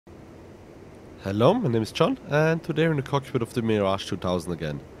Hello, my name is John, and today we're in the cockpit of the Mirage 2000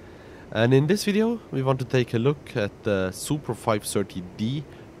 again. And in this video, we want to take a look at the Super 530D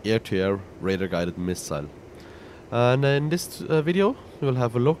air-to-air radar-guided missile. And in this video, we will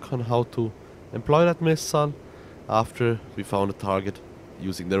have a look on how to employ that missile after we found a target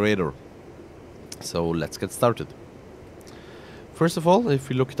using the radar. So let's get started. First of all, if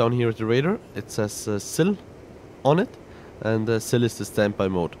we look down here at the radar, it says SIL on it, and SIL is the standby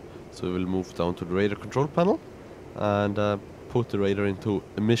mode. So we will move down to the radar control panel and put the radar into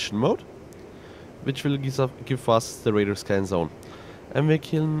emission mode, which will give us the radar scan zone. And we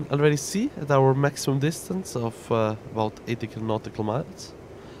can already see at our maximum distance of about 80 nautical miles,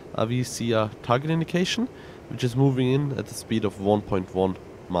 we see a target indication, which is moving in at the speed of 1.1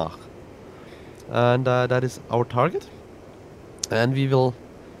 Mach. And that is our target. And we will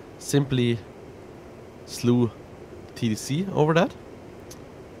simply slew TDC over that.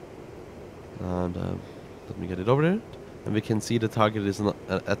 And let me get it over there. And we can see the target is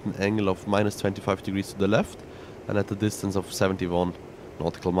at an angle of minus 25 degrees to the left and at a distance of 71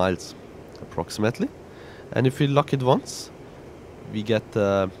 nautical miles approximately. And if we lock it once, we get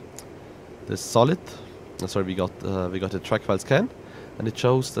the solid. We got a track file scan, and it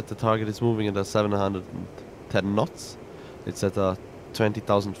shows that the target is moving at a 710 knots. It's at a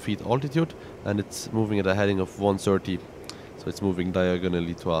 20,000 feet altitude, and it's moving at a heading of 130. So it's moving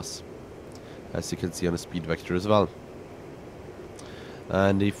diagonally to us, as you can see on the speed vector as well.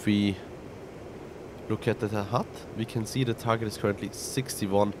 And if we look at the HUD, we can see the target is currently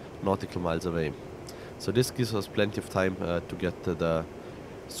 61 nautical miles away. So this gives us plenty of time to get the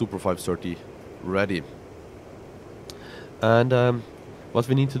Super 530 ready. And what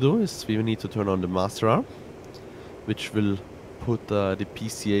we need to do is we need to turn on the master arm, which will put the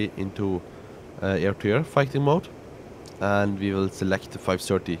PCA into air-to-air fighting mode, and we will select the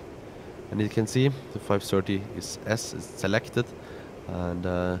 530. And you can see the 530 is selected,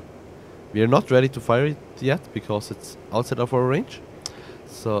 and we are not ready to fire it yet because it's outside of our range.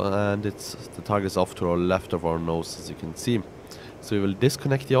 So and the target is off to our left of our nose, as you can see. So we will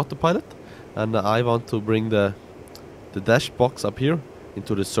disconnect the autopilot, and I want to bring the dash box up here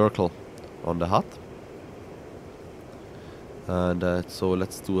into the circle on the HUD. And so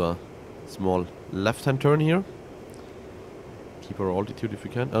let's do a small left-hand turn here. Keep our altitude if we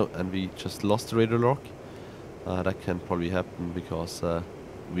can. Oh, and we just lost the radar lock. That can probably happen because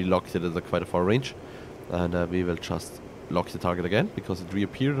we locked it at quite a far range. And we will just lock the target again because it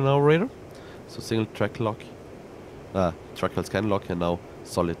reappeared on our radar. So single track lock, track file scan lock, and now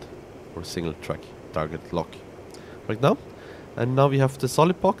solid or single track target lock right now. And now we have the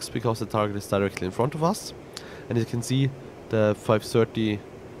solid box because the target is directly in front of us. And you can see the 530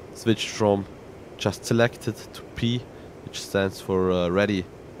 switched from just selected to P, which stands for ready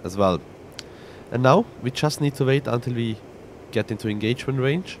as well. And now we just need to wait until we get into engagement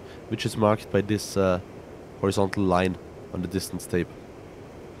range, which is marked by this horizontal line on the distance tape.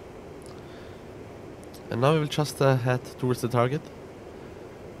 And now we will just head towards the target.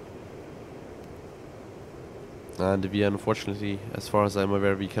 And we unfortunately, as far as I'm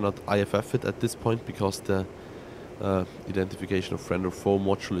aware, we cannot IFF it at this point because the identification of friend or foe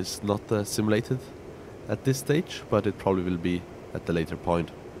module is not simulated at this stage, but it probably will be at the later point.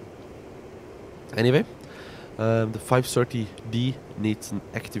 Anyway, the 530D needs an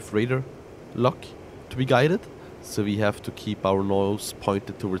active radar lock to be guided, so we have to keep our nose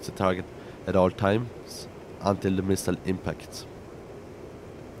pointed towards the target at all times until the missile impacts.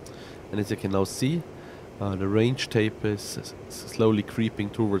 And as you can now see, the range tape is slowly creeping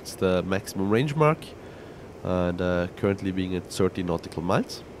towards the maximum range mark, and currently being at 30 nautical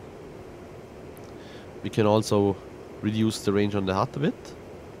miles. We can also reduce the range on the HUD a bit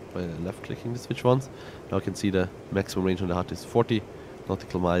by left clicking the switch once. Now you can see the maximum range on the HUD is 40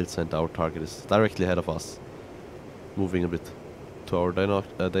 nautical miles, and our target is directly ahead of us, moving a bit to our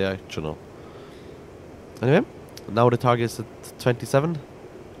diagonal. Anyway, now the target is at 27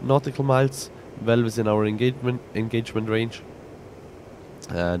 nautical miles, well within our engagement range,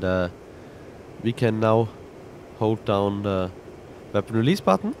 and we can now hold down the weapon release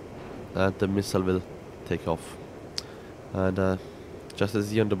button, and the missile will take off. And just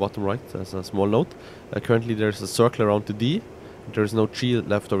as you see on the bottom right, as a small note, currently there's a circle around the D. There's no G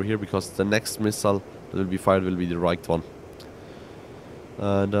left over here because the next missile that will be fired will be the right one.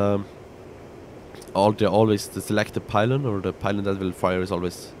 And always the selected pylon, or the pylon that will fire, is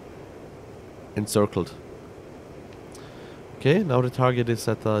always encircled. Okay, now the target is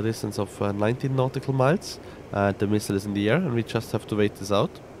at a distance of 19 nautical miles, and the missile is in the air, and we just have to wait this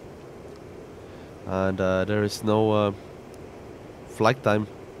out. And there is no flight time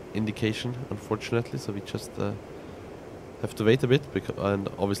indication, unfortunately, so we just have to wait a bit, and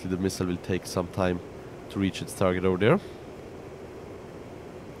obviously the missile will take some time to reach its target over there.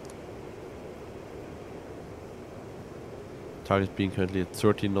 Target being currently at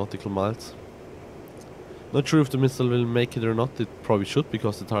 13 nautical miles. Not sure if the missile will make it or not. It probably should,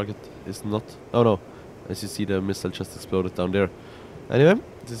 because the target is not... Oh no, as you see, the missile just exploded down there. Anyway,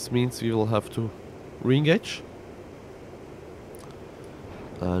 this means we will have to re-engage.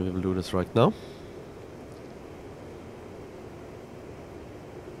 And we will do this right now.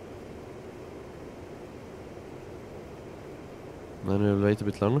 And we will wait a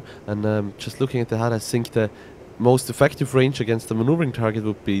bit longer. And just looking at the HUD, I think the most effective range against the maneuvering target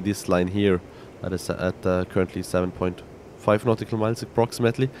would be this line here. That is at currently 7.5 nautical miles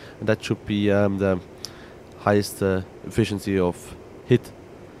approximately. And that should be the highest efficiency of hit.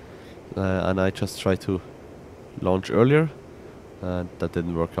 And I just tried to launch earlier. And that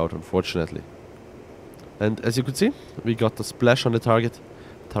didn't work out, unfortunately. And as you could see, we got the splash on the target.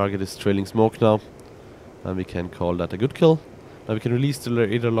 Target is trailing smoke now. And we can call that a good kill. Now we can release the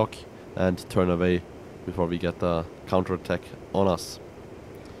radar lock and turn away before we get a counterattack on us.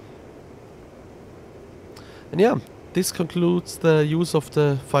 And yeah, this concludes the use of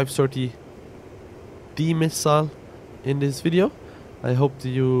the 530D missile in this video. I hope that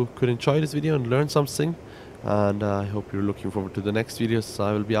you could enjoy this video and learn something. And I hope you're looking forward to the next videos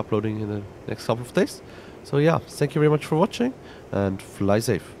I will be uploading in the next couple of days. So yeah, thank you very much for watching and fly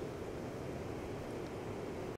safe.